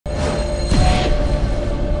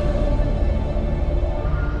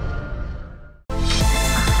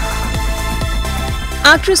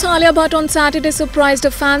Actress Alia Bhatt on Saturday surprised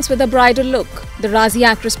her fans with a bridal look. The Razi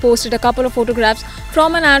actress posted a couple of photographs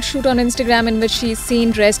from an ad shoot on Instagram in which she is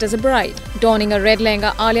seen dressed as a bride. Donning a red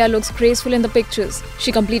lehenga, Alia looks graceful in the pictures.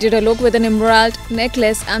 She completed her look with an emerald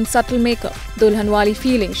necklace and subtle makeup. Dulhan wali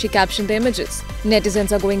feeling, she captioned the images.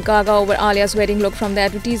 Netizens are going gaga over Alia's wedding look from the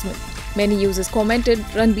advertisement. Many users commented,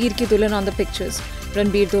 "Ranbir ki dulhan" on the pictures.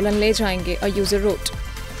 "Ranbir dulhan le jayenge," a user wrote.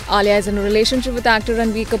 Alia is in a relationship with actor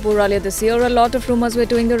Ranbir Kapoor. Earlier this year, a lot of rumors were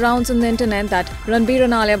doing the rounds on the internet that Ranbir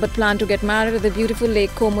and Alia Bhatt plan to get married at the beautiful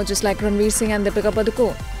Lake Como, just like Ranveer Singh and Deepika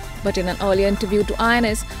Padukone. But in an earlier interview to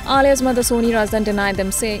INS, Alia's mother Soni Razdan denied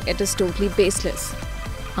them, saying it is totally baseless.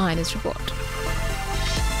 INS report.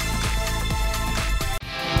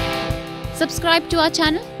 Subscribe to our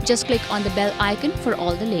channel. Just click on the bell icon for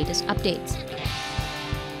all the latest updates.